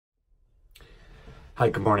Hi,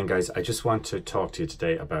 good morning guys. I just want to talk to you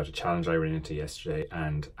today about a challenge I ran into yesterday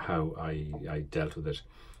and how I dealt with it.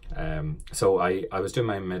 So I was doing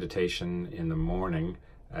my meditation in the morning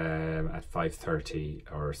at 5:30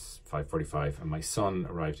 or 5:45, and my son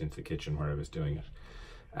arrived into the kitchen where I was doing it.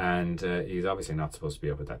 And he's obviously not supposed to be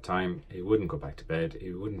up at that time. He wouldn't go back to bed.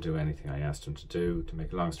 He wouldn't do anything I asked him to do. To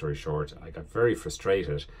make a long story short, I got very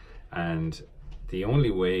frustrated, and the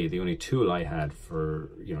only tool I had for,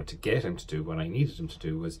 to get him to do what I needed him to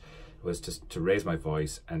do was just to raise my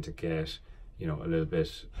voice and to get, a little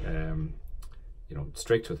bit,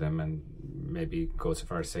 strict with him, and maybe go so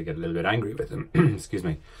far as to say get a little bit angry with him. Excuse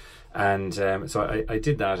me. And so I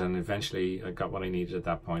did that, and eventually I got what I needed at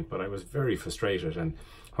that point, but I was very frustrated. And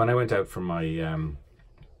when I went out for my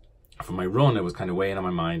run, it was kind of weighing on my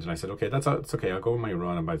mind, and I said, okay, it's okay, I'll go on my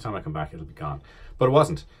run, and by the time I come back it'll be gone. But it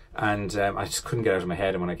wasn't, and I just couldn't get out of my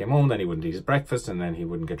head. And when I came home, then he wouldn't eat his breakfast, and then he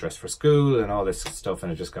wouldn't get dressed for school and all this stuff,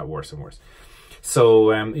 and it just got worse and worse.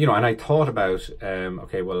 So and I thought about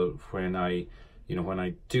okay, well, when I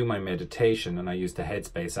do my meditation and I use the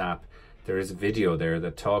Headspace app, there is a video there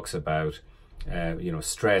that talks about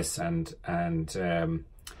stress and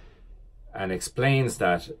explains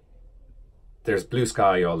that there's blue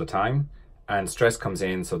sky all the time, and stress comes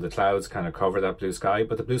in, so the clouds kind of cover that blue sky,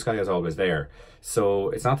 but the blue sky is always there. So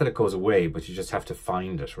it's not that it goes away, but you just have to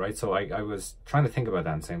find it, right? So I was trying to think about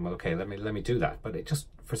that and saying, well, okay, let me do that, but it just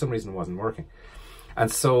for some reason wasn't working.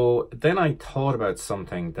 And so then I thought about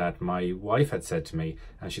something that my wife had said to me,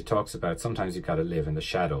 and she talks about sometimes you've got to live in the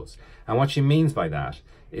shadows. And what she means by that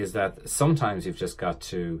is that sometimes you've just got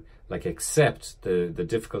to accept the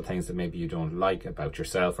difficult things that maybe you don't like about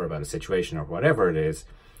yourself or about a situation or whatever it is,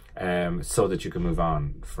 so that you can move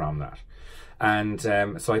on from that. And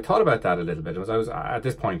so I thought about that a little bit. I was at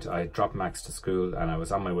this point, I dropped Max to school and I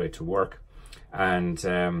was on my way to work, and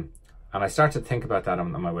I started to think about that on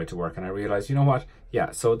my way to work, and I realized, you know what?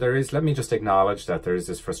 Yeah, so let me just acknowledge that there is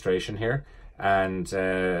this frustration here. And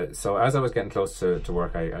so as I was getting close to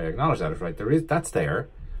work, I acknowledged that, right? That's there.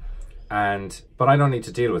 But I don't need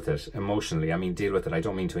to deal with it emotionally. I mean, deal with it. I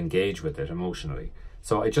don't mean to engage with it emotionally.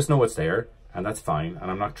 So I just know it's there, and that's fine.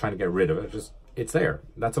 And I'm not trying to get rid of it. It's there.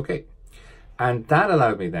 That's okay. And that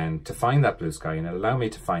allowed me then to find that blue sky, and it allowed me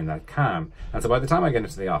to find that calm. And so by the time I get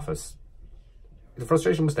into the office, the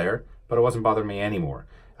frustration was there, but it wasn't bothering me anymore.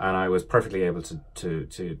 And I was perfectly able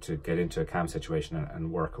to get into a calm situation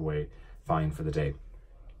and work away fine for the day.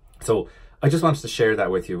 So I just wanted to share that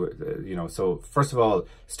with you. So first of all,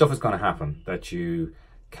 stuff is going to happen that you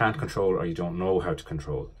can't control or you don't know how to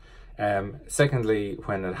control. Secondly,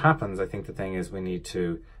 when it happens, I think the thing is we need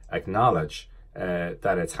to acknowledge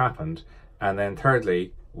that it's happened. And then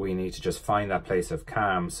thirdly, we need to just find that place of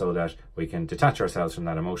calm so that we can detach ourselves from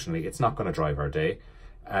that emotionally. It's not going to drive our day,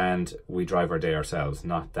 and we drive our day ourselves,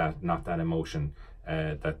 not that emotion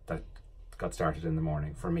that got started in the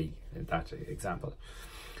morning, for me, in that example.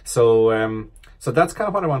 So so that's kind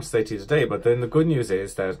of what I want to say to you today. But then the good news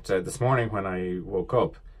is that this morning when I woke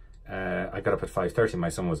up, I got up at 5:30. My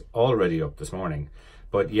son was already up this morning.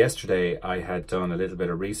 But yesterday I had done a little bit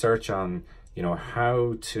of research on,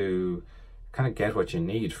 how to kind of get what you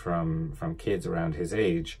need from kids around his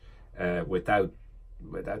age without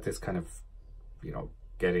this kind of,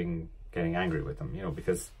 getting angry with them,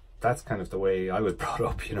 because that's kind of the way I was brought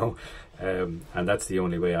up, and that's the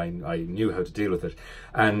only way I knew how to deal with it.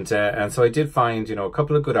 And so I did find, a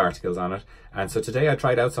couple of good articles on it. And so today I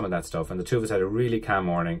tried out some of that stuff, and the two of us had a really calm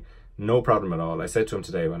morning, no problem at all. I said to him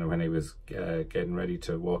today when he was getting ready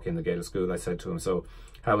to walk in the gate of school, I said to him, so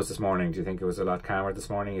how was this morning? Do you think it was a lot calmer this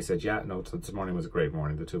morning? He said, yeah, no, this morning was a great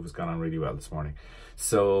morning. The two of us got on really well this morning.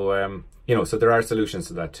 So, so there are solutions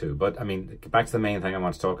to that too. But I mean, back to the main thing I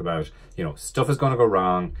want to talk about, stuff is going to go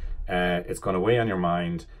wrong. It's going to weigh on your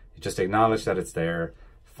mind. You just acknowledge that it's there,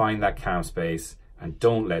 find that calm space, and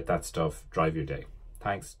don't let that stuff drive your day.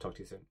 Thanks. Talk to you soon.